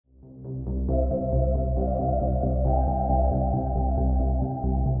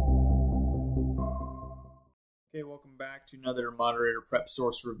Another Moderator Prep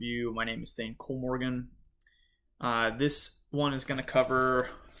Source Review. My name is Thane Colmorgan. This one is going to cover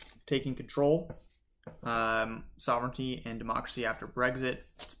Taking Control, Sovereignty and Democracy After Brexit.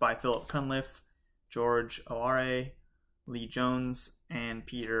 It's by Phillip Cunliffe, George O'Are, Lee Jones, and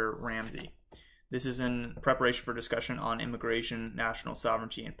Peter Ramsey. This is in preparation for discussion on immigration, national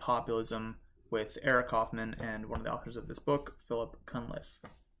sovereignty, and populism with Eric Kaufmann and one of the authors of this book, Phillip Cunliffe.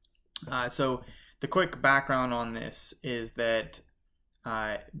 So the quick background on this is that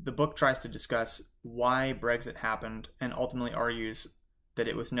the book tries to discuss why Brexit happened and ultimately argues that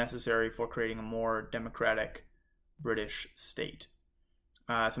it was necessary for creating a more democratic British state.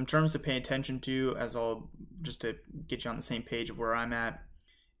 Some terms to pay attention to, just to get you on the same page of where I'm at,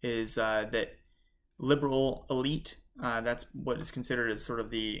 is that liberal elite, that's what is considered as sort of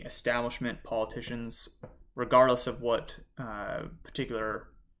the establishment politicians, regardless of what particular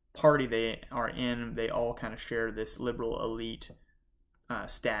party they are in, they all kind of share this liberal elite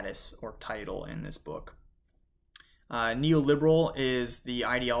status or title in this book. Neoliberal is the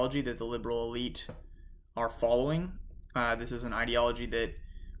ideology that the liberal elite are following. This is an ideology that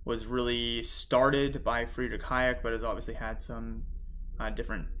was really started by Friedrich Hayek, but has obviously had some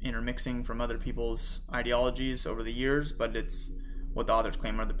different intermixing from other people's ideologies over the years, but it's what the authors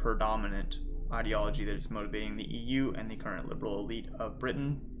claim are the predominant ideology that is motivating the EU and the current liberal elite of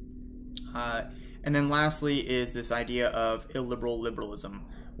Britain. And then lastly is this idea of illiberal liberalism,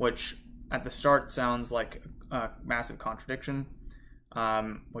 which at the start sounds like a massive contradiction,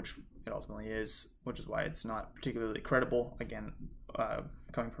 which it ultimately is, which is why it's not particularly credible, again,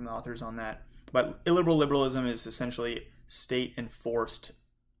 coming from the authors on that. But illiberal liberalism is essentially state-enforced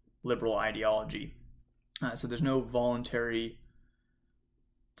liberal ideology. So there's no voluntary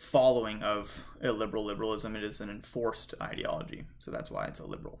following of illiberal liberalism. It is an enforced ideology. So that's why it's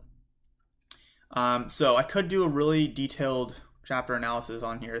illiberal. So I could do a really detailed chapter analysis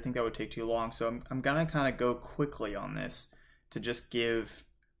on here. I think that would take too long. So I'm going to kind of go quickly on this to just give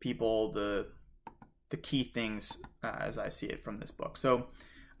people the key things as I see it from this book. So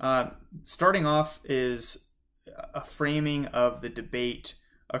starting off is a framing of the debate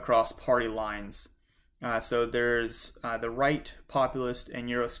across party lines. So there's the right populist and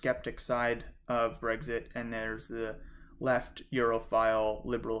Eurosceptic side of Brexit, and there's the left Europhile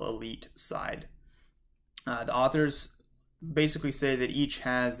liberal elite side. The authors basically say that each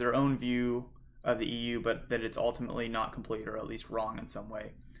has their own view of the EU, but that it's ultimately not complete, or at least wrong in some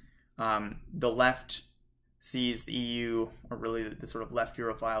way. The left sees the EU, or really the sort of left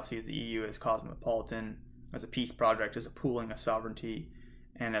Europhile sees the EU as cosmopolitan, as a peace project, as a pooling of sovereignty,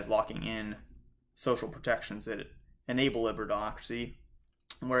 and as locking in social protections that enable liberal democracy.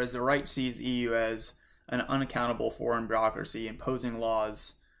 Whereas the right sees the EU as an unaccountable foreign bureaucracy imposing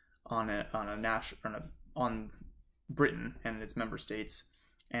laws on Britain and its member states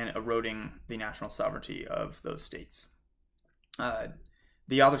and eroding the national sovereignty of those states.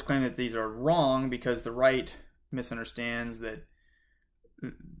 The authors claim that these are wrong because the right misunderstands that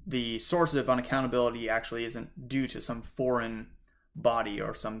the source of unaccountability actually isn't due to some foreign body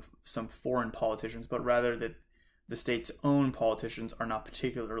or some foreign politicians, but rather that the state's own politicians are not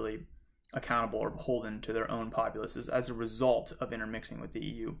particularly accountable or beholden to their own populaces as a result of intermixing with the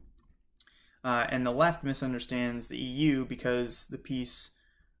EU. And the left misunderstands the EU because the peace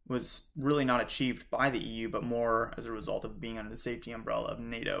was really not achieved by the EU, but more as a result of being under the safety umbrella of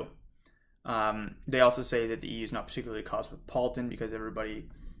NATO. They also say that the EU is not particularly cosmopolitan because everybody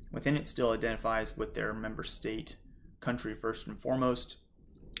within it still identifies with their member state country first and foremost,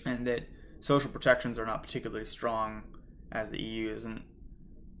 and that social protections are not particularly strong as the EU isn't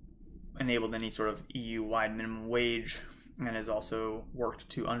enabled any sort of EU-wide minimum wage and has also worked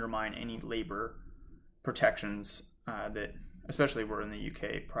to undermine any labor protections that especially were in the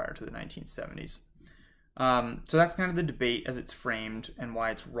UK prior to the 1970s. So that's kind of the debate as it's framed and why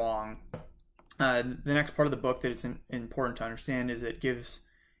it's wrong. The next part of the book that it's important to understand is it gives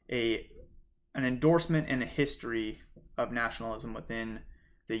an endorsement and a history of nationalism within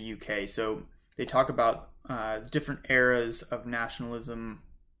the UK. So they talk about different eras of nationalism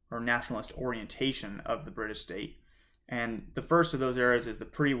or nationalist orientation of the British state. And the first of those eras is the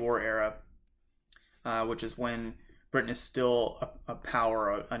pre-war era, which is when Britain is still a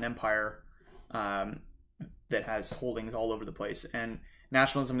power, an empire that has holdings all over the place. And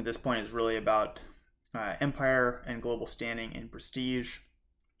nationalism at this point is really about empire and global standing and prestige.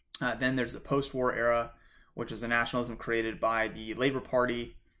 Then there's the post-war era, which is a nationalism created by the Labour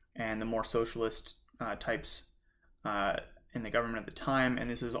Party and the more socialist types in the government at the time. And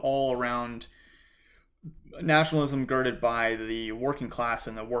this is all around nationalism girded by the working class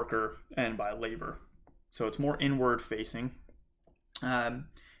and the worker and by labor. So it's more inward facing.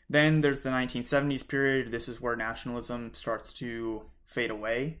 Then there's the 1970s period. This is where nationalism starts to fade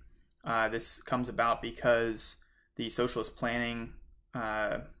away. This comes about because the socialist planning,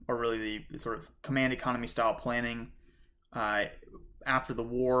 or really the sort of command economy style planning after the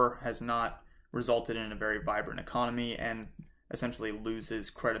war, has not resulted in a very vibrant economy and essentially loses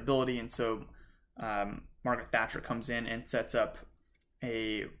credibility. And so Margaret Thatcher comes in and sets up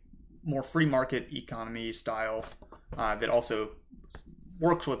a more free market economy style that also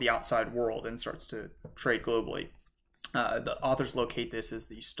works with the outside world and starts to trade globally. The authors locate this as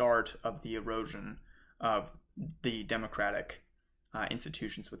the start of the erosion of the democratic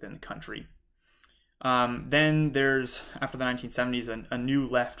institutions within the country. Then there's, after the 1970s, a new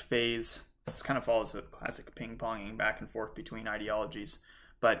left phase. This kind of follows a classic ping-ponging back and forth between ideologies.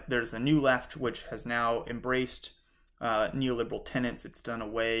 But there's a new left which has now embraced neoliberal tenets. It's done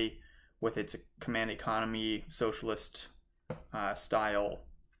away with its command economy, socialist style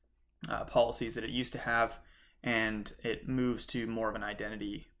policies that it used to have, and it moves to more of an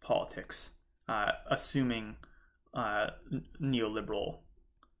identity politics, assuming neoliberal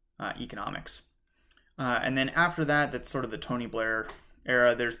economics. And then after that, that's sort of the Tony Blair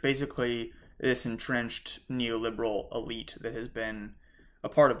era. There's basically this entrenched neoliberal elite that has been a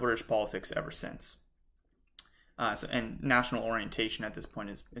part of British politics ever since. And national orientation at this point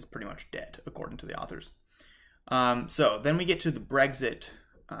is pretty much dead, according to the authors. So then we get to the Brexit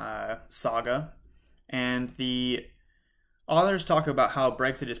saga, and the authors talk about how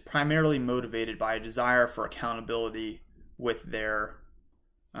Brexit is primarily motivated by a desire for accountability with their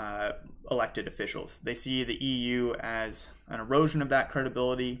elected officials. They see the EU as an erosion of that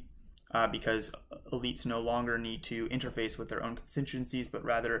credibility because elites no longer need to interface with their own constituencies, but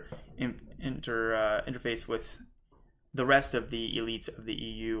rather interface with the rest of the elites of the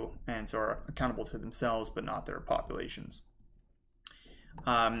EU, and so are accountable to themselves but not their populations.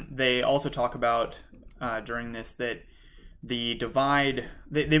 They also talk about during this that the divide,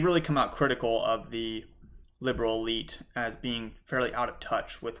 they really come out critical of the liberal elite as being fairly out of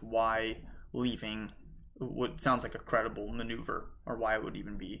touch with why leaving what sounds like a credible maneuver, or why it would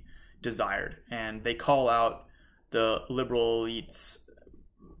even be desired. And they call out the liberal elites,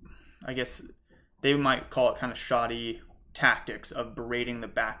 I guess they might call it kind of shoddy tactics of berating the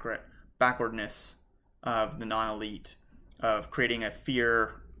backwardness of the non-elite, of creating a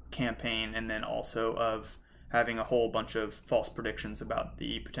fear campaign, and then also of having a whole bunch of false predictions about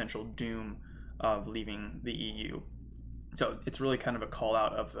the potential doom of leaving the EU. So it's really kind of a call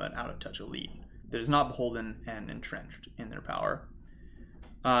out of an out-of-touch elite that is not beholden and entrenched in their power.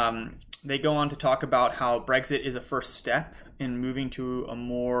 They go on to talk about how Brexit is a first step in moving to a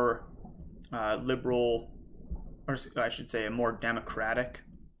more liberal, or I should say a more democratic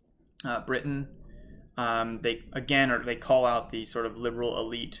Britain. They call out the sort of liberal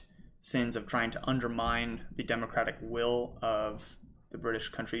elite sins of trying to undermine the democratic will of the British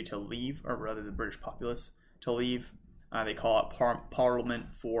country to leave, or rather the British populace to leave. They call out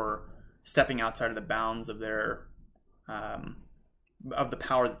Parliament for stepping outside of the bounds of their of the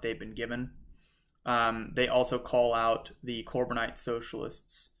power that they've been given. They also call out the Corbynite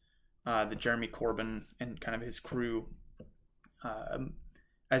socialists, the Jeremy Corbyn and kind of his crew,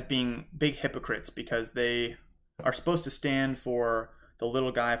 as being big hypocrites because they are supposed to stand for the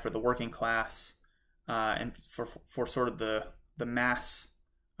little guy, for the working class, and for sort of the mass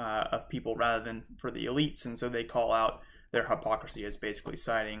of people rather than for the elites. And so they call out their hypocrisy as basically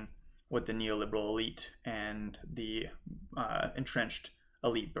siding with the neoliberal elite and the entrenched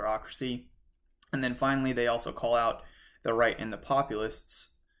elite bureaucracy. And then finally, they also call out the right and the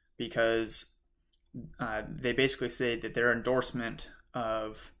populists because they basically say that their endorsement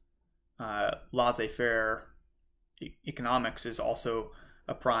of laissez-faire economics is also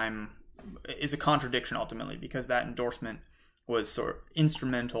a contradiction ultimately, because that endorsement was sort of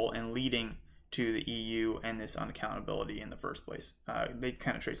instrumental in leading to the EU and this unaccountability in the first place. They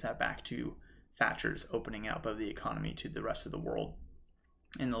kind of trace that back to Thatcher's opening up of the economy to the rest of the world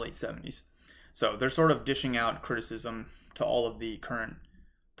in the late 70s. So they're sort of dishing out criticism to all of the current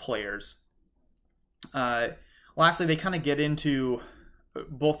players. Lastly, they kind of get into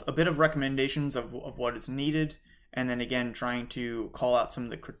both a bit of recommendations of what is needed, and then again trying to call out some of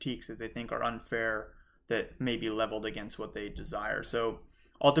the critiques that they think are unfair that may be leveled against what they desire. So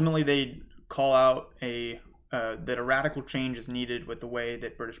ultimately they call out that a radical change is needed with the way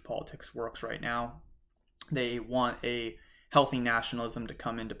that British politics works right now. They want a healthy nationalism to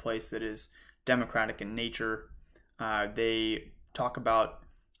come into place that is democratic in nature. They talk about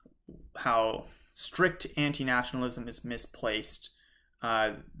how strict anti-nationalism is misplaced.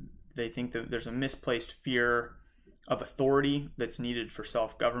 they think that there's a misplaced fear of authority that's needed for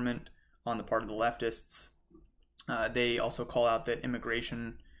self-government on the part of the leftists. They also call out that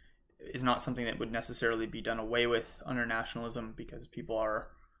immigration is not something that would necessarily be done away with under nationalism, because people are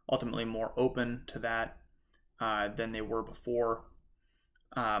ultimately more open to that than they were before.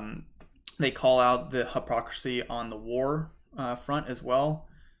 They call out the hypocrisy on the war front as well.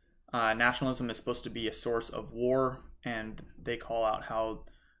 Nationalism is supposed to be a source of war, and they call out how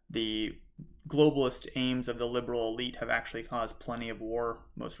the globalist aims of the liberal elite have actually caused plenty of war,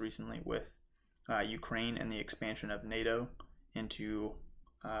 most recently with Ukraine and the expansion of NATO into,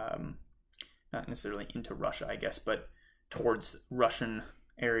 not necessarily into Russia, I guess, but towards Russian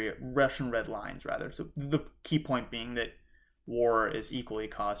red lines, rather. So the key point being that war is equally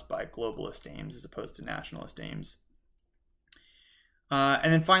caused by globalist aims as opposed to nationalist aims.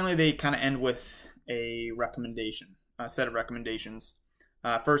 And then finally, they kind of end with a recommendation, a set of recommendations.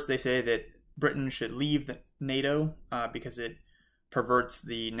 First, they say that Britain should leave NATO because it perverts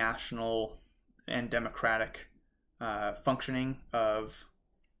the national and democratic functioning of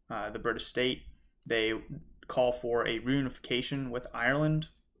the British state. They call for a reunification with Ireland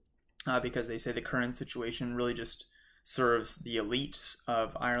because they say the current situation really just serves the elites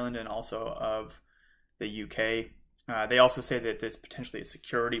of Ireland and also of the UK. They also say that there's potentially a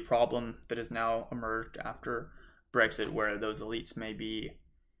security problem that has now emerged after Brexit, where those elites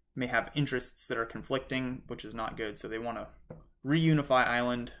may have interests that are conflicting, which is not good. So they want to reunify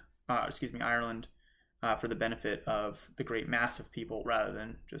Ireland for the benefit of the great mass of people rather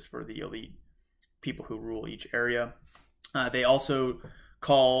than just for the elite people who rule each area. They also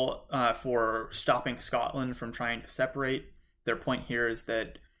call for stopping Scotland from trying to separate. Their point here is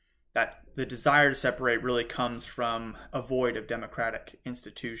that the desire to separate really comes from a void of democratic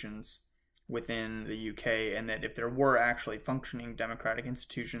institutions within the UK, and that if there were actually functioning democratic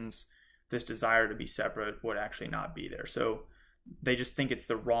institutions, this desire to be separate would actually not be there. So they just think it's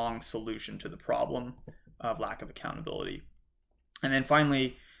the wrong solution to the problem of lack of accountability. And then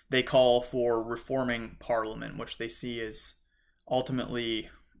finally, they call for reforming Parliament, which they see as ultimately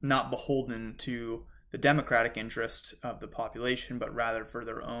not beholden to the democratic interest of the population, but rather for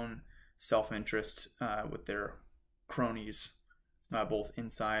their own self-interest with their cronies, both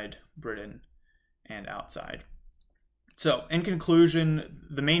inside Britain and outside. So, in conclusion,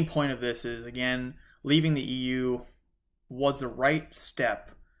 the main point of this is, again, leaving the EU was the right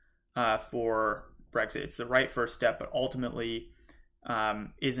step for Brexit. It's the right first step, but ultimately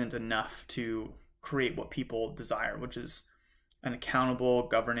isn't enough to create what people desire, which is an accountable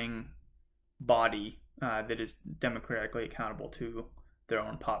governing body that is democratically accountable to their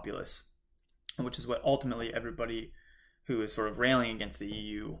own populace, which is what ultimately everybody who is sort of railing against the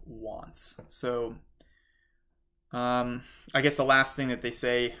EU wants. So I guess the last thing that they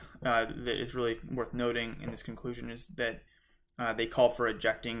say that is really worth noting in this conclusion is that they call for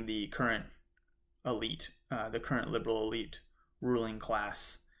ejecting the current elite, the current liberal elite ruling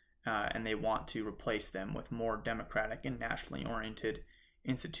class, and they want to replace them with more democratic and nationally oriented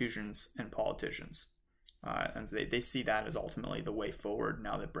institutions and politicians. And so they see that as ultimately the way forward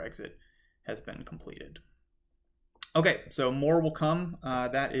now that Brexit has been completed. Okay, so more will come.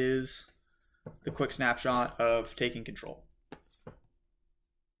 That is the quick snapshot of taking control.